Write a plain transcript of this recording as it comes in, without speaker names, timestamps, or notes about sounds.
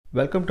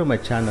Welcome to my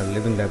channel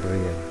Living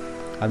Librarian.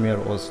 I'm your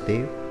host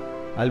Dave.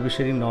 I'll be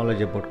sharing knowledge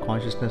about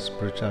consciousness,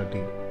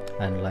 spirituality,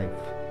 and life.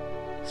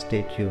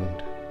 Stay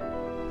tuned.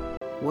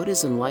 What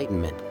is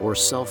enlightenment or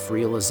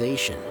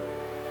self-realization?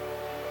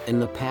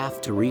 And the Path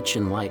to Reach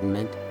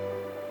Enlightenment?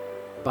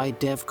 By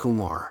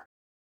Devkumar.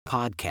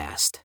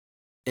 Podcast.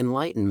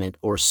 Enlightenment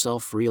or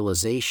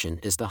self-realization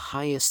is the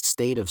highest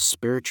state of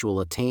spiritual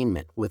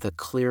attainment with a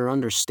clear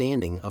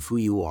understanding of who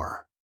you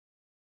are.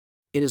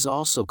 It is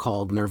also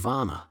called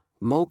nirvana,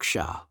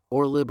 moksha,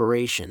 or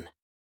liberation.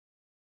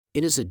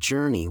 It is a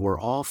journey where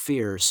all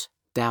fears,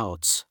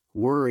 doubts,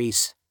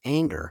 worries,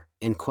 anger,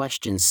 and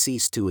questions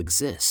cease to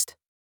exist.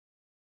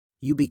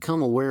 You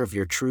become aware of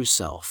your true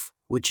self,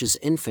 which is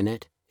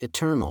infinite,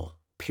 eternal,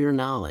 pure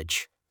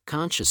knowledge,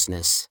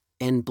 consciousness,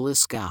 and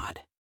bliss God.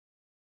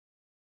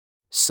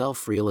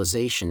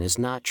 Self-realization is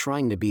not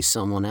trying to be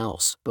someone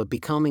else but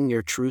becoming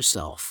your true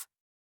self.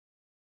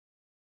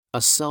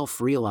 A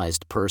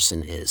self-realized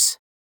person is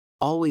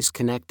always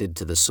connected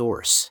to the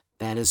source,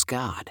 that is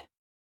God.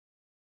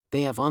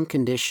 They have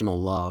unconditional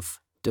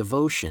love,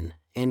 devotion,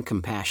 and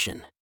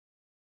compassion.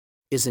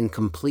 Is in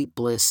complete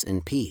bliss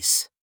and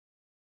peace.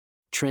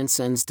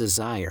 Transcends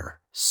desire,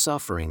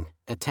 suffering,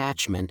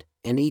 attachment,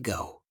 and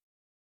ego.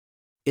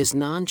 Is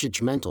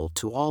non-judgmental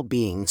to all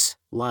beings,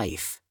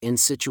 life, and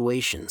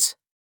situations.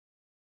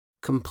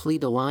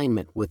 Complete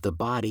alignment with the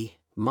body,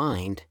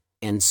 mind,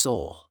 and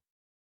soul.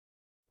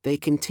 They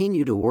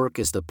continue to work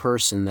as the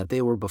person that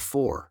they were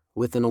before,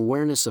 with an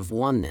awareness of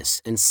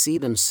oneness and see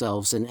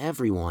themselves in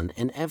everyone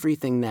and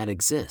everything that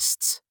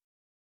exists.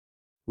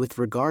 With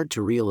regard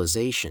to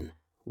realization,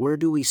 where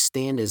do we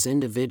stand as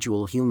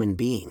individual human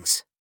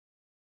beings?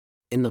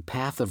 In the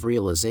path of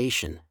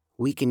realization,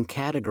 we can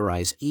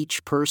categorize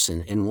each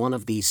person in one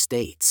of these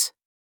states.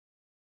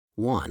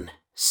 1.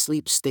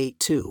 Sleep state.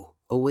 2.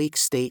 Awake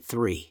state.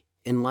 3.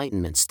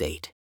 Enlightenment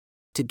state.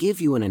 To give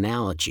you an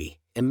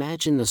analogy,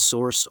 imagine the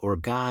source or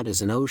God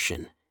as an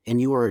ocean, and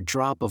you are a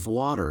drop of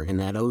water in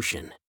that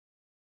ocean.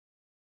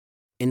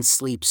 In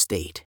sleep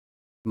state,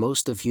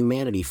 most of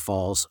humanity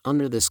falls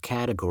under this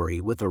category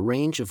with a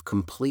range of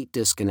complete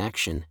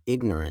disconnection,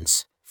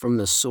 ignorance, from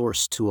the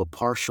source to a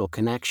partial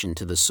connection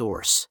to the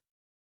source.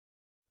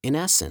 In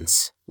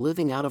essence,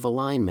 living out of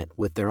alignment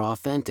with their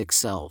authentic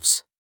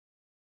selves.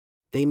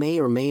 They may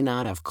or may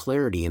not have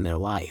clarity in their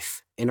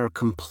life, and are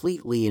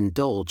completely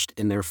indulged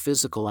in their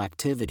physical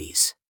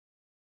activities.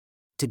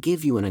 To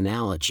give you an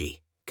analogy,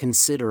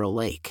 consider a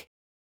lake.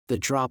 The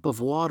drop of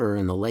water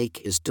in the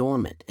lake is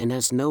dormant and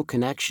has no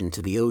connection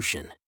to the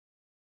ocean.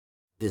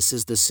 This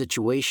is the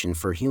situation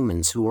for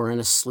humans who are in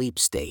a sleep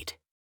state.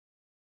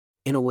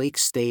 In awake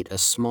state, a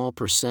small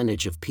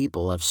percentage of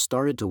people have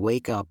started to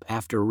wake up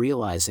after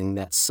realizing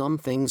that some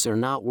things are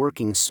not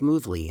working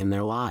smoothly in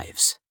their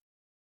lives.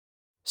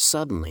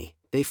 Suddenly,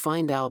 they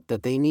find out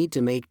that they need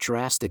to make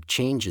drastic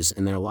changes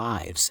in their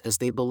lives as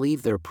they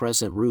believe their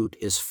present route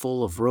is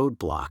full of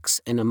roadblocks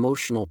and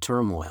emotional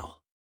turmoil.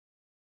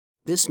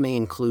 This may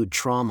include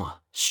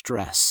trauma,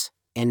 stress,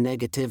 and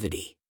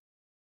negativity.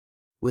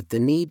 With the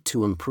need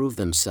to improve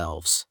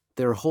themselves,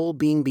 their whole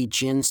being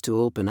begins to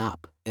open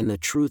up, and the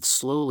truth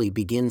slowly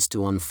begins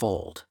to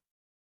unfold.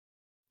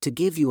 To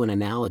give you an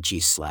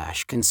analogy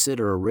 /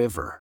 consider a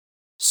river.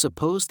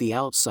 Suppose the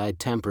outside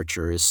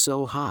temperature is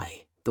so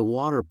high, the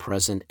water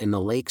present in the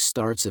lake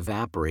starts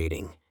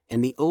evaporating,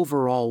 and the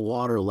overall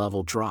water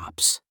level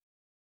drops.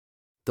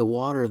 The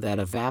water that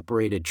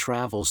evaporated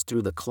travels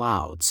through the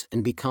clouds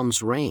and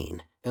becomes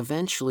rain,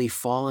 eventually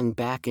falling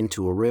back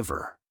into a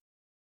river.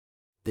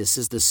 This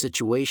is the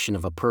situation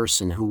of a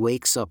person who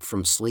wakes up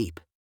from sleep.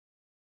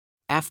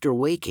 After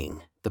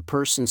waking, the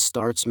person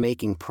starts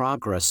making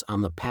progress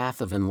on the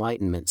path of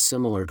enlightenment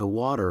similar to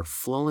water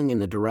flowing in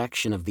the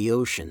direction of the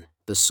ocean,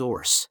 the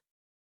source.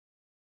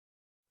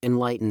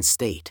 Enlightened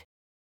state.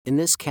 In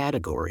this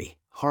category,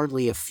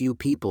 hardly a few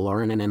people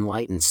are in an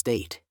enlightened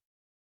state.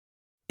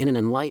 In an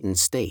enlightened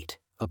state,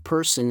 a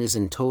person is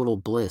in total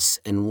bliss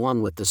and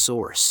one with the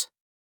source.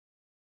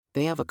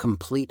 They have a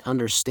complete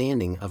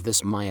understanding of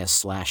this Maya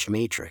 /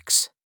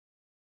 matrix.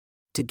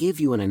 To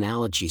give you an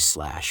analogy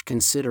 /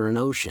 consider an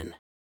ocean.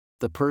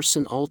 The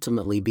person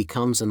ultimately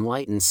becomes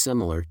enlightened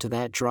similar to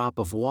that drop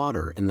of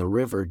water in the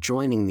river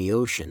joining the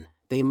ocean.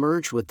 They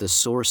merge with the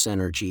source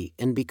energy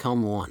and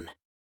become one.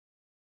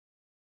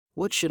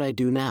 What should I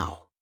do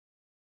now?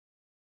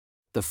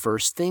 The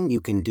first thing you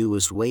can do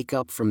is wake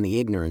up from the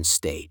ignorance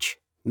stage,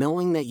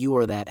 knowing that you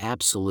are that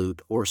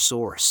absolute or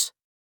source.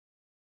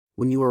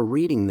 When you are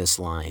reading this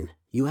line,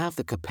 you have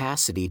the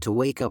capacity to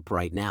wake up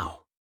right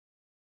now.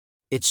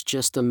 It's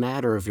just a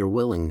matter of your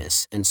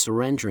willingness and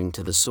surrendering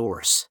to the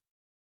source.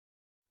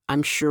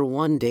 I'm sure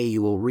one day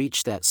you will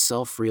reach that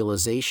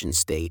self-realization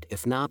state,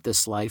 if not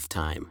this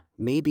lifetime,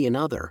 maybe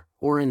another,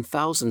 or in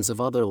thousands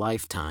of other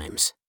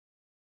lifetimes.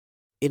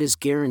 It is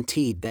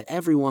guaranteed that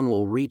everyone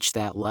will reach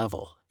that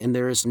level, and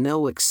there is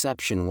no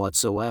exception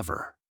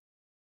whatsoever.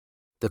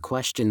 The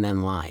question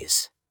then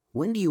lies,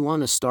 when do you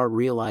want to start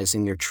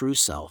realizing your true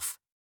self?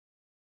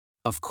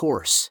 Of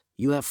course,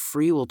 you have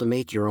free will to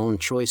make your own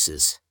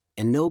choices,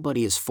 and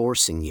nobody is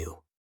forcing you.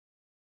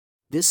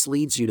 This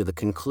leads you to the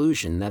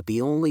conclusion that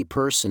the only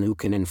person who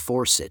can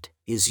enforce it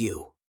is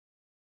you.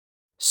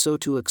 So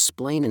to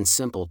explain in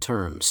simple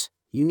terms,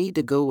 you need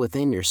to go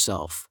within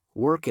yourself,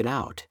 work it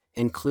out,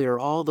 and clear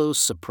all those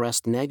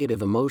suppressed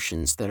negative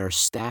emotions that are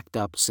stacked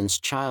up since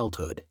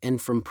childhood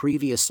and from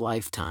previous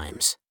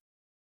lifetimes.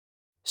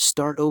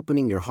 Start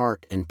opening your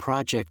heart and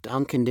project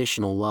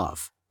unconditional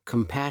love,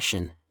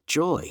 compassion,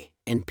 joy,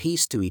 and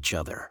peace to each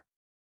other.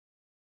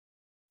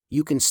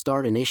 You can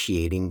start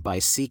initiating by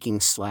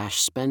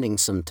seeking/spending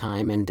some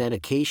time and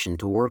dedication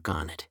to work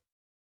on it.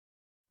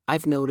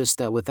 I've noticed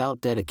that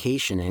without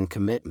dedication and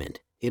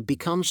commitment, it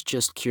becomes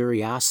just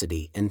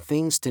curiosity and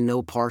things to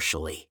know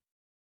partially.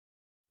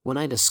 When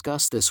I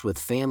discuss this with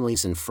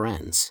families and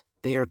friends,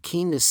 they are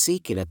keen to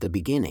seek it at the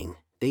beginning,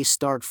 they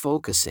start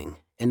focusing,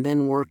 and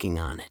then working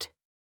on it.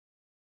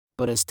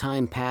 But as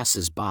time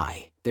passes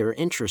by, their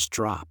interest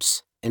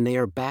drops, and they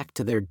are back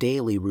to their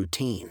daily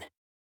routine.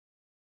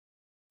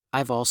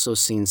 I've also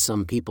seen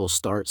some people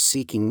start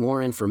seeking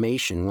more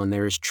information when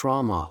there is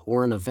trauma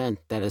or an event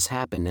that has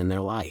happened in their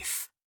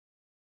life.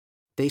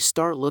 They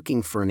start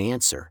looking for an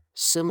answer,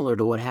 similar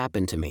to what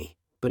happened to me,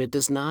 but it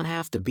does not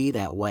have to be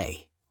that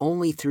way.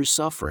 Only through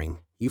suffering,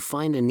 you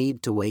find a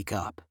need to wake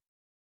up.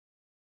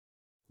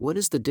 What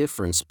is the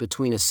difference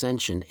between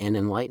ascension and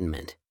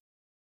enlightenment?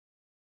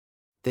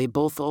 They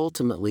both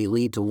ultimately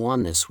lead to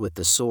oneness with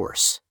the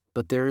source,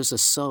 but there is a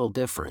subtle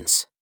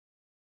difference.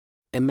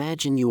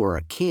 Imagine you are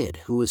a kid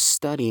who is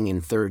studying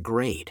in 3rd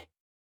grade.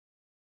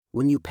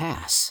 When you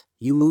pass,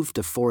 you move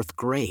to 4th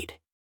grade.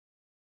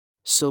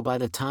 So by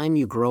the time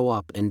you grow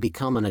up and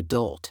become an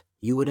adult,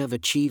 you would have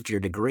achieved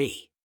your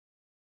degree.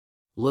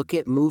 Look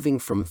at moving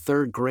from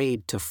 3rd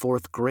grade to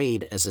 4th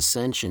grade as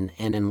ascension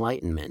and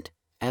enlightenment,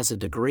 as a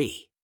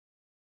degree.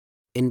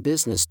 In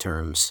business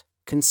terms,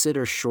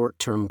 consider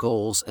short-term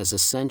goals as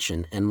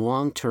ascension and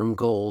long-term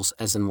goals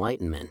as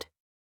enlightenment.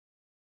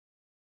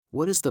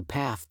 What is the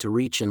path to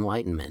reach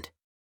enlightenment?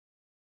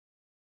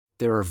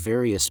 There are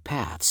various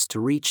paths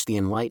to reach the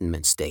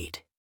enlightenment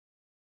state.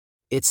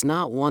 It's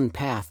not one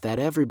path that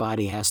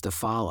everybody has to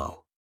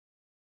follow.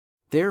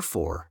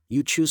 Therefore,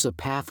 you choose a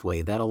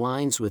pathway that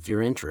aligns with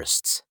your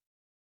interests.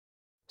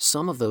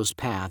 Some of those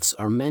paths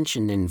are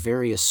mentioned in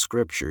various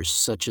scriptures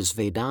such as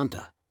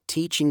Vedanta,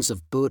 teachings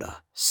of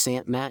Buddha,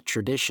 Sant-Mat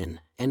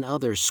tradition, and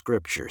other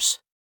scriptures.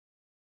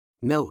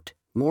 Note,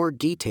 more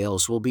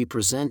details will be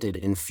presented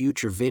in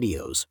future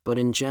videos, but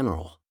in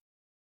general.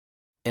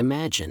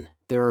 Imagine,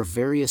 there are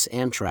various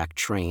Amtrak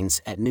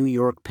trains at New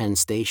York Penn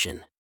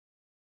Station.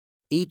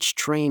 Each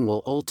train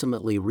will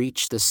ultimately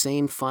reach the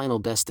same final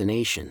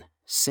destination,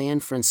 San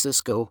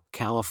Francisco,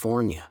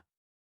 California.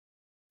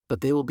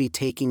 But they will be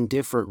taking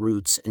different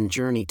routes and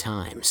journey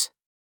times.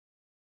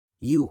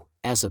 You,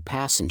 as a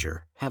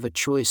passenger, have a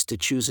choice to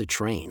choose a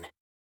train.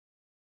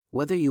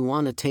 Whether you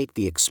want to take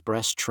the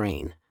express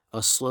train,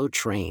 a slow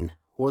train,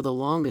 or the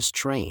longest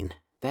train,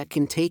 that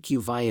can take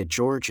you via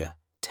Georgia,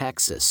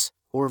 Texas,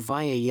 or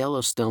via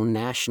Yellowstone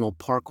National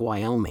Park,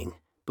 Wyoming,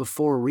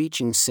 before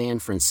reaching San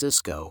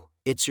Francisco,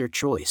 it's your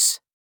choice.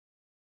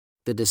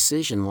 The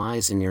decision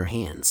lies in your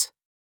hands.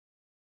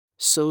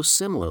 So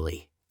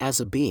similarly,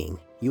 as a being,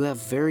 you have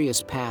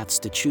various paths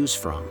to choose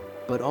from,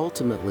 but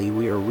ultimately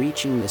we are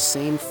reaching the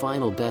same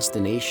final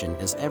destination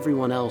as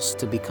everyone else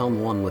to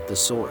become one with the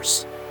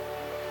Source.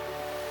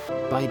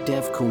 By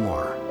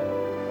Devkumar.